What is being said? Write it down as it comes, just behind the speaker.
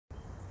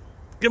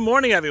Good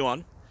morning,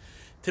 everyone.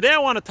 Today I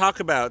want to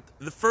talk about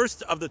the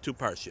first of the two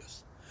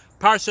parshas,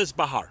 Parshas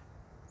Bahar.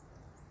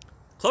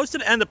 Close to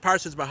the end of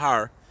Parshas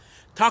Bahar,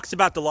 talks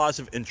about the laws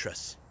of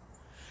interest.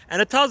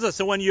 And it tells us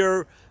that when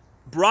your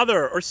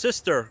brother or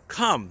sister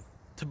come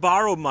to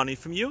borrow money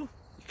from you,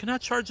 you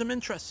cannot charge them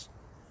interest.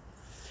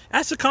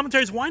 Ask the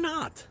commentaries, why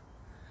not?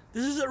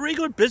 This is a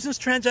regular business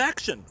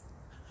transaction.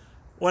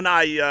 When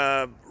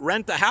I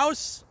rent a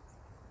house,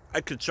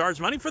 I could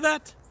charge money for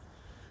that.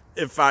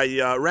 If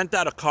I rent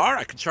out a car,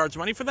 I could charge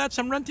money for that.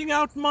 So I'm renting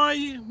out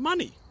my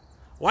money.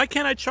 Why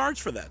can't I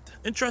charge for that?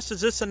 Interest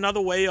is just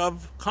another way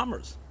of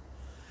commerce.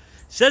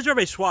 Says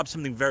Rabbi Schwab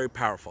something very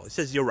powerful. He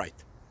says, you're right.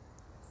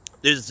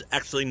 There's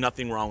actually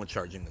nothing wrong with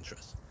charging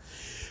interest.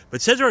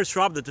 But says Rabbi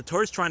Schwab that the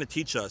Torah is trying to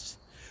teach us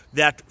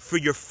that for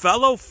your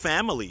fellow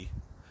family,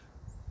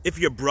 if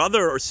your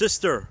brother or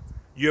sister,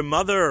 your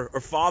mother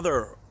or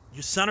father,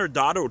 your son or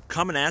daughter would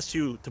come and ask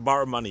you to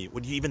borrow money,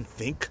 would you even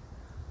think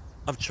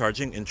of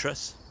charging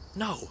interest?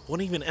 No, it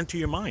wouldn't even enter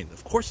your mind.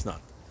 Of course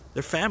not.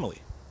 They're family.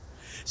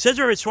 Says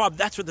Rabbi Schwab,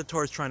 that's what the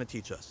Torah is trying to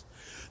teach us.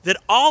 That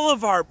all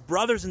of our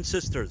brothers and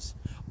sisters,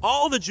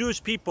 all the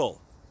Jewish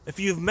people, if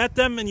you've met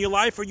them in your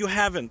life or you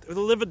haven't, or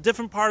they live a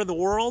different part of the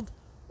world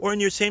or in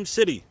your same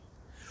city,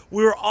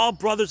 we're all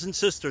brothers and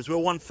sisters. We're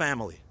one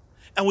family.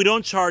 And we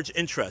don't charge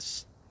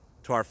interest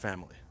to our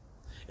family.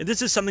 And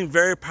this is something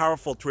very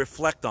powerful to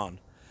reflect on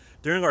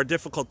during our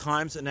difficult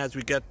times and as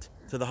we get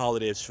to the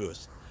holiday of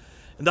Shavuos.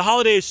 In the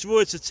holiday of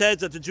Shavuos, it says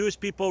that the Jewish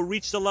people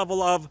reach the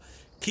level of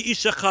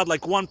Echad,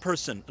 like one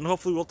person. And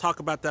hopefully we'll talk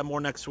about that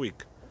more next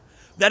week.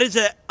 That is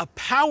a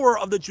power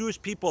of the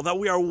Jewish people, that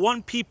we are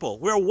one people.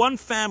 We are one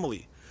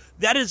family.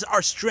 That is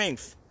our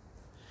strength.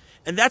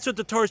 And that's what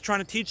the Torah is trying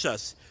to teach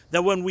us.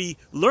 That when we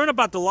learn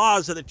about the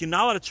laws that you're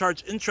not allowed to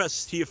charge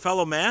interest to your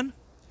fellow man,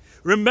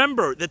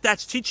 remember that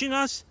that's teaching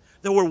us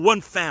that we're one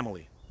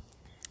family.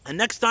 And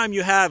next time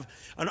you have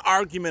an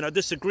argument or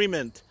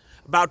disagreement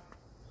about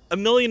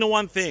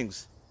 1,000,001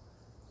 things,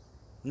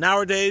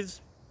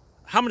 nowadays,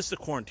 how much is the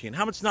quarantine?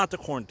 How much is not the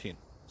quarantine?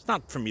 It's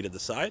not for me to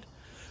decide.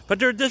 But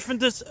there are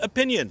different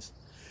opinions.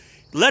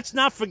 Let's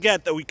not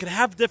forget that we can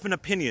have different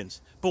opinions,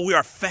 but we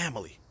are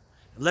family.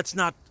 Let's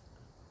not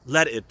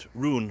let it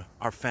ruin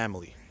our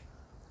family,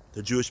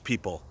 the Jewish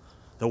people,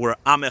 that we're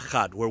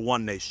Echad, we're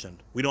one nation.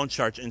 We don't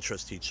charge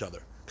interest to each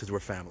other because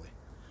we're family.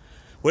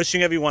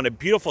 Wishing everyone a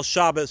beautiful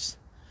Shabbos,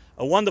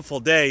 a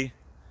wonderful day,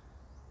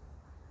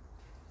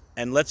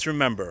 and let's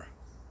remember,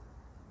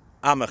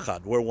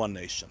 Echad, we're one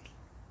nation.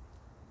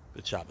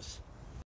 Good Shabbos.